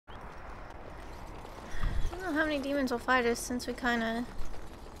know how many demons will fight us since we kind of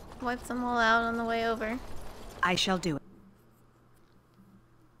wiped them all out on the way over. I shall do it.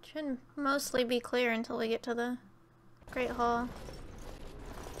 Should mostly be clear until we get to the Great Hall.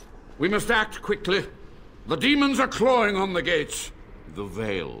 We must act quickly. The demons are clawing on the gates. The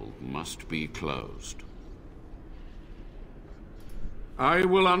veil must be closed. I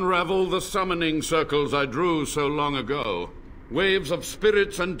will unravel the summoning circles I drew so long ago. Waves of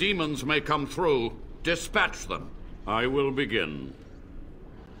spirits and demons may come through. Dispatch them. I will begin.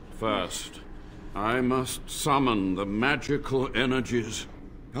 First, I must summon the magical energies.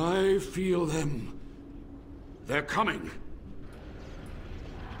 I feel them. They're coming.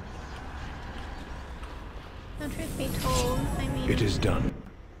 Now, truth be told, I mean... It is done.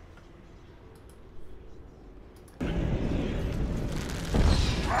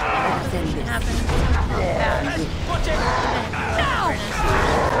 Something happened. Watch it!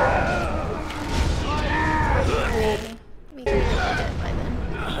 We could be dead by then.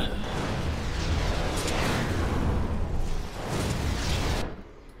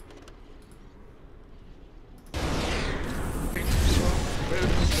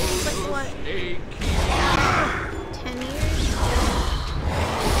 But what? 10 years?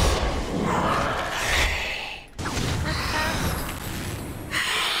 That's fast.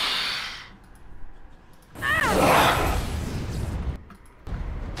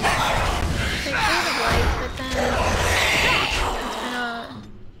 They sort of like, but then it's been a...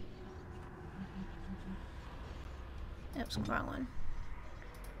 Oops, wrong one.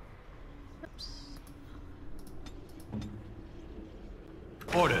 Oops.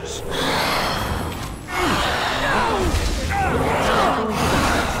 Orders.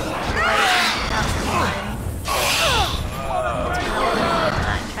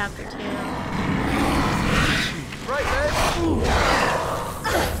 Chapter 2. Right there!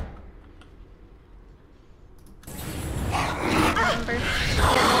 Remember?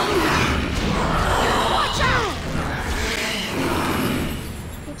 Watch out!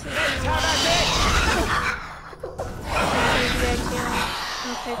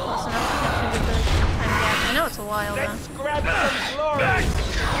 Okay, close enough to catch into the time gap. I know it's a while though. Let's grab some glory!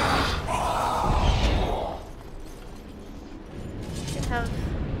 Should have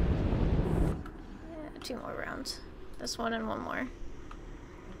 2 more rounds. This one and one more.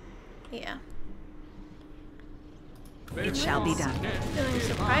 Yeah. It shall be done. Doing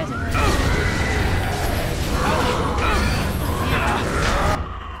surprisingly.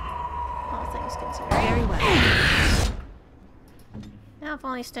 All things considered. Very well. Now if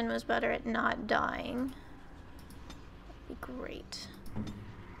only Sten was better at not dying. That'd be great.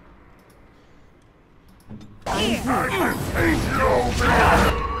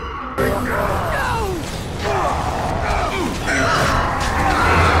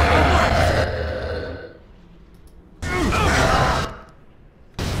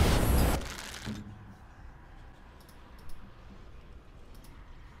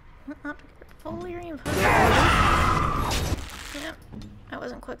 Not fully reinforced. Yep, that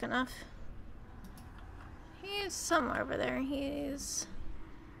wasn't quick enough. He's somewhere over there. He's...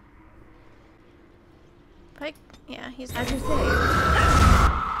 Pike? Yeah, he's... As you say.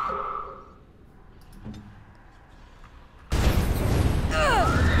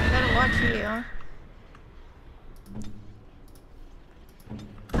 I gotta watch you.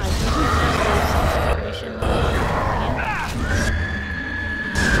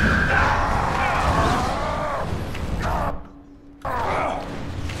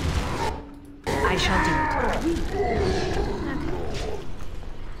 I shall do it.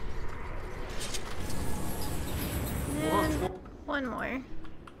 And one more.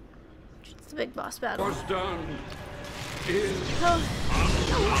 It's the big boss battle. What's done is How's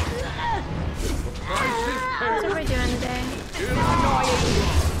everybody doing today?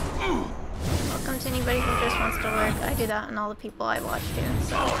 Welcome to anybody who just wants to work. I do that and all the people I watch do,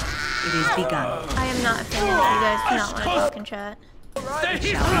 so... It is begun. I am not offended if you guys do not want to talk in chat. Let's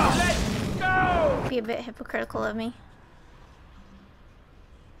go! Be a bit hypocritical of me.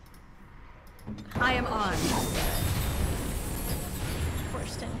 I am armed. Poor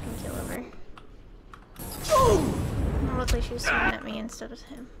Sten can kill over. Well, luckily she was swinging at me instead of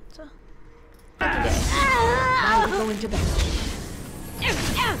him, so... Lucky day. I will go into bed.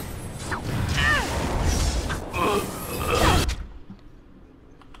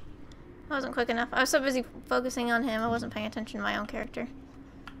 I wasn't quick enough. I was so busy focusing on him, I wasn't paying attention to my own character.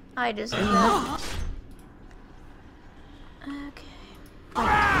 I deserve that. Okay. Oh,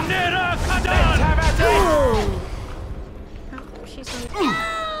 she's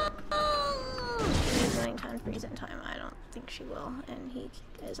going time freeze in time. I don't think she will, and he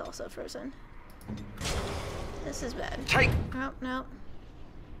is also frozen. This is bad. Take Oh, no.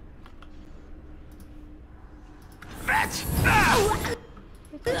 that!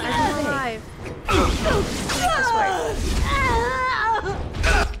 I'm alive. Make this work.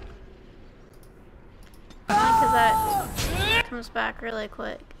 Because that comes back really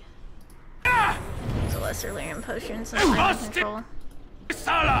quick. There's a lesser lyrium potion since I'm in control.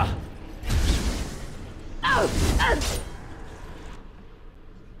 Sala!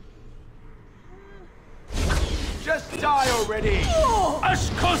 Just die already!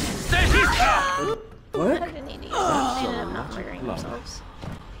 Ashkos Sehisa! I didn't need to use that. They ended up not murdering themselves.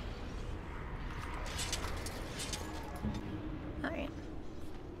 Alright.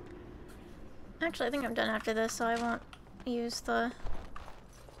 Actually, I think I'm done after this, so I won't use the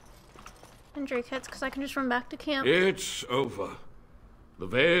injury kits because I can just run back to camp. It's over. The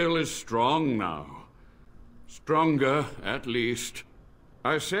veil is strong now. Stronger, at least.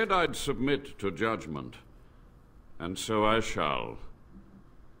 I said I'd submit to judgment. And so I shall.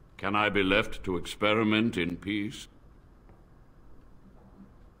 Can I be left to experiment in peace?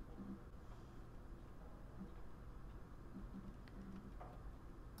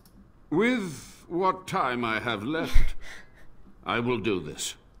 With what time I have left, I will do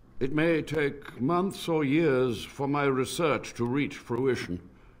this. It may take months or years for my research to reach fruition.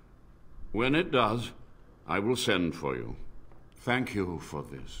 When it does, I will send for you. Thank you for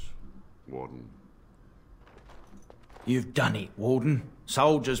this, Warden. You've done it, Warden.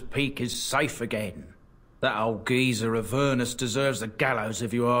 Soldier's Peak is safe again. That old geezer Avernus deserves the gallows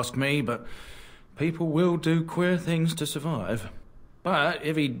if you ask me, but people will do queer things to survive. But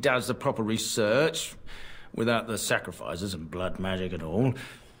if he does the proper research, without the sacrifices and blood magic and all,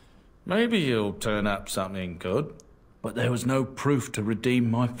 maybe he'll turn up something good. But there was no proof to redeem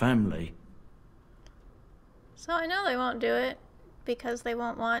my family. So I know they won't do it because they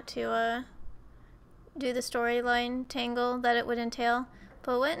won't want to do the storyline tangle that it would entail.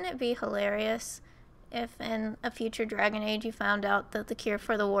 But wouldn't it be hilarious if in a future Dragon Age you found out that the cure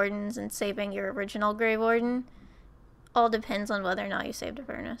for the Wardens and saving your original Grey Warden all depends on whether or not you saved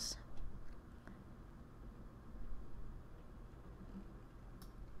Avernus?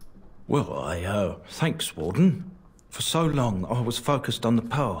 Well, thanks, Warden. For so long, I was focused on the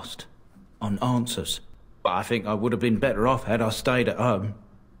past, on answers. But I think I would have been better off had I stayed at home.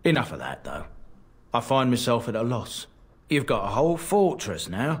 Enough of that, though. I find myself at a loss. You've got a whole fortress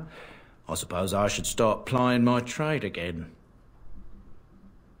now. I suppose I should start plying my trade again.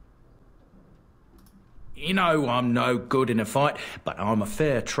 You know I'm no good in a fight, but I'm a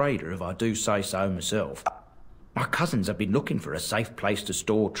fair trader if I do say so myself. My cousins have been looking for a safe place to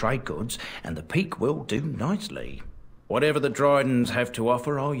store trade goods, and the Peak will do nicely. Whatever the Drydens have to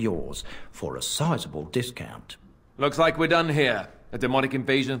offer are yours, for a sizable discount. Looks like we're done here. A demonic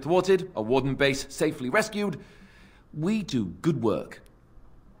invasion thwarted, a Warden base safely rescued. We do good work.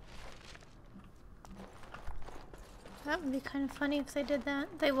 That would be kind of funny if they did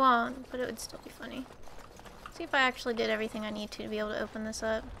that. They won't, but it would still be funny. See if I actually did everything I need to be able to open this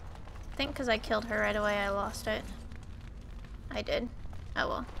up. I think because I killed her right away, I lost it. I did. Oh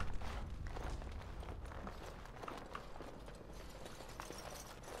well.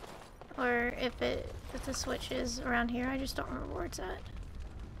 Or if the switch is around here, I just don't remember where it's at.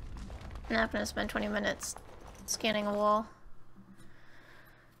 I'm not gonna spend 20 minutes scanning a wall.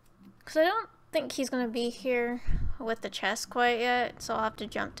 Because I don't think he's gonna be here with the chest quite yet, so I'll have to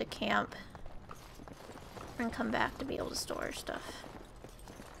jump to camp and come back to be able to store stuff.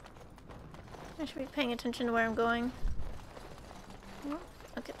 I should be paying attention to where I'm going.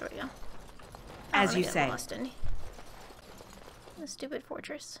 Okay, there we go. I don't As wanna you get say. lost in the stupid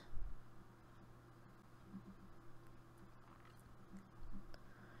fortress.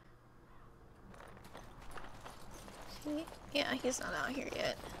 Yeah, he's not out here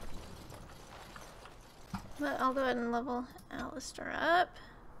yet. But I'll go ahead and level Alistair up.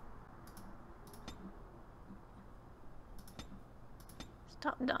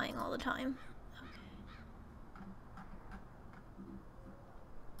 Stop dying all the time.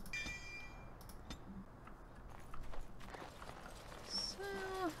 Okay. So,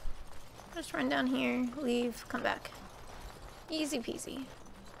 just run down here, leave, come back. Easy peasy.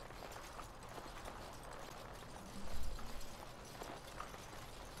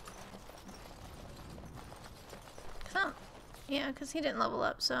 Yeah, because he didn't level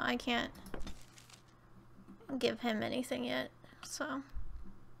up, so I can't give him anything yet, so.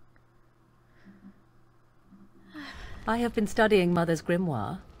 I have been studying Mother's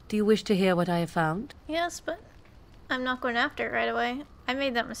grimoire. Do you wish to hear what I have found? Yes, but I'm not going after it right away. I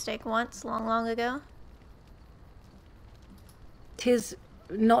made that mistake once, long ago. 'Tis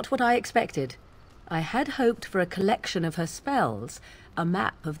not what I expected. I had hoped for a collection of her spells, a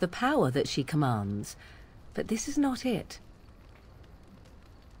map of the power that she commands. But this is not it.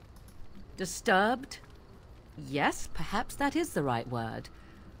 Disturbed? Yes, perhaps that is the right word.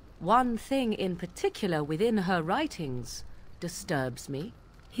 One thing in particular within her writings disturbs me.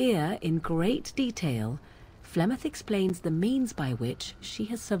 Here, in great detail, Flemeth explains the means by which she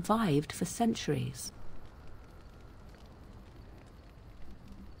has survived for centuries.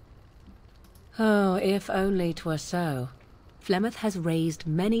 Oh, if only 'twere so. Flemeth has raised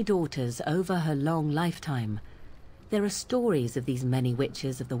many daughters over her long lifetime. There are stories of these many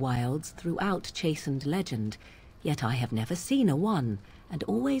witches of the wilds throughout chastened legend, yet I have never seen a one, and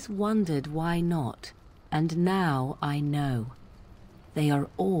always wondered why not. And now I know. They are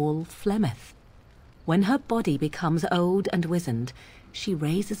all Flemeth. When her body becomes old and wizened, she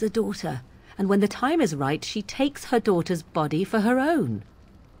raises a daughter, and when the time is right, she takes her daughter's body for her own.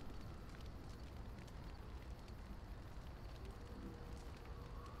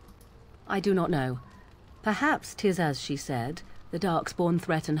 I do not know. Perhaps 'tis as she said, the Darkspawn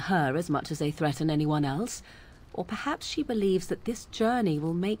threaten her as much as they threaten anyone else, or perhaps she believes that this journey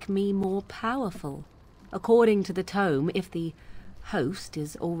will make me more powerful. According to the tome, if the host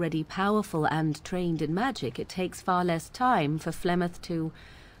is already powerful and trained in magic, it takes far less time for Flemeth to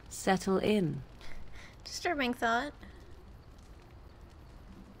settle in. Disturbing thought.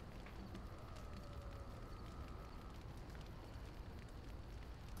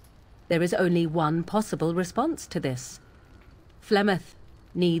 There is only one possible response to this. Flemeth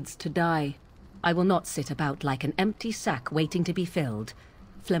needs to die. I will not sit about like an empty sack waiting to be filled.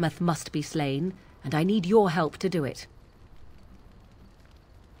 Flemeth must be slain, and I need your help to do it.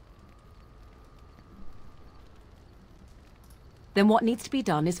 Then what needs to be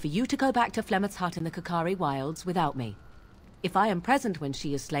done is for you to go back to Flemeth's hut in the Kakari Wilds without me. If I am present when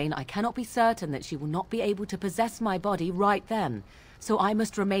she is slain, I cannot be certain that she will not be able to possess my body right then, so I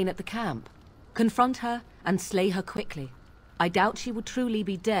must remain at the camp. Confront her and slay her quickly. I doubt she will truly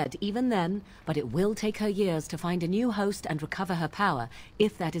be dead even then, but it will take her years to find a new host and recover her power,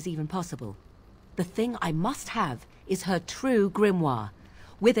 if that is even possible. The thing I must have is her true grimoire.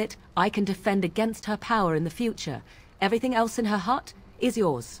 With it, I can defend against her power in the future. Everything else in her hut is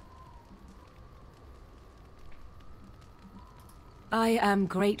yours. I am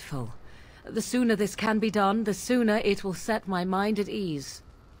grateful. The sooner this can be done, the sooner it will set my mind at ease.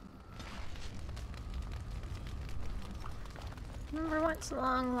 Remember once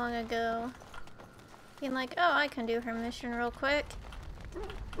long, long ago, being like, oh, I can do her mission real quick.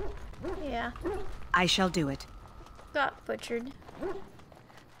 Yeah. I shall do it. Got butchered.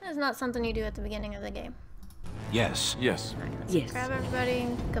 That's not something you do at the beginning of the game. Yes. Yes. Alright, let's Yes. grab everybody,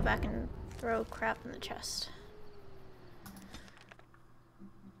 go back and throw crap in the chest.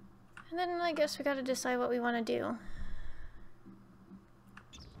 And then I guess we gotta decide what we want to do.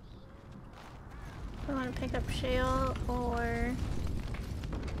 We want to pick up shale or...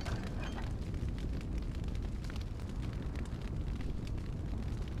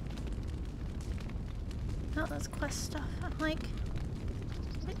 Oh, that's quest stuff. I'm like...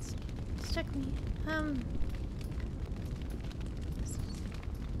 It's stuck me.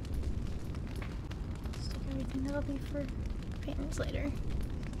 Stick everything. That'll be for paintings later.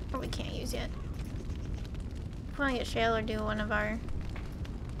 Or we can't use yet. If we want to get shale or do one of our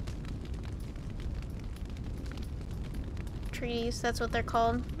treaties, that's what they're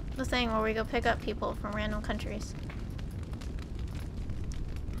called. The thing where we go pick up people from random countries.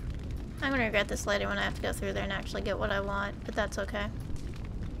 I'm gonna regret this later when I have to go through there and actually get what I want, but that's okay.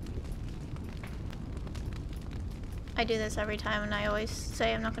 I do this every time and I always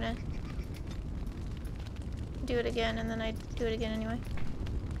say I'm not gonna do it again, and then I do it again anyway.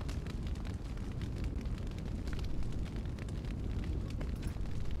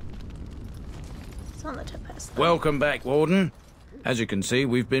 It's on the topaz though. Welcome back, Warden. As you can see,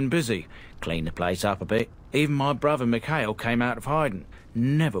 we've been busy. Cleaned the place up a bit. Even my brother Mikhail came out of hiding.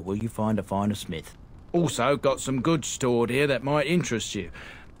 Never will you find a finer smith. Also, got some goods stored here that might interest you.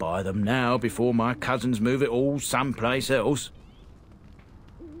 Buy them now before my cousins move it all someplace else.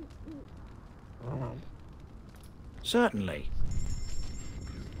 Certainly.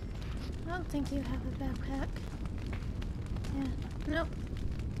 I don't think you have a backpack. Yeah, nope.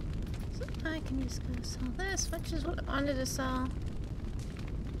 So I can just go sell this, which is what I wanted to sell.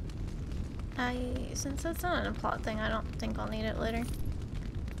 Since that's not a plot thing, I don't think I'll need it later.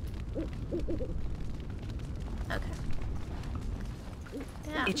 Okay.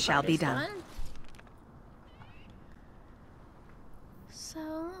 Yeah, It shall be party's done.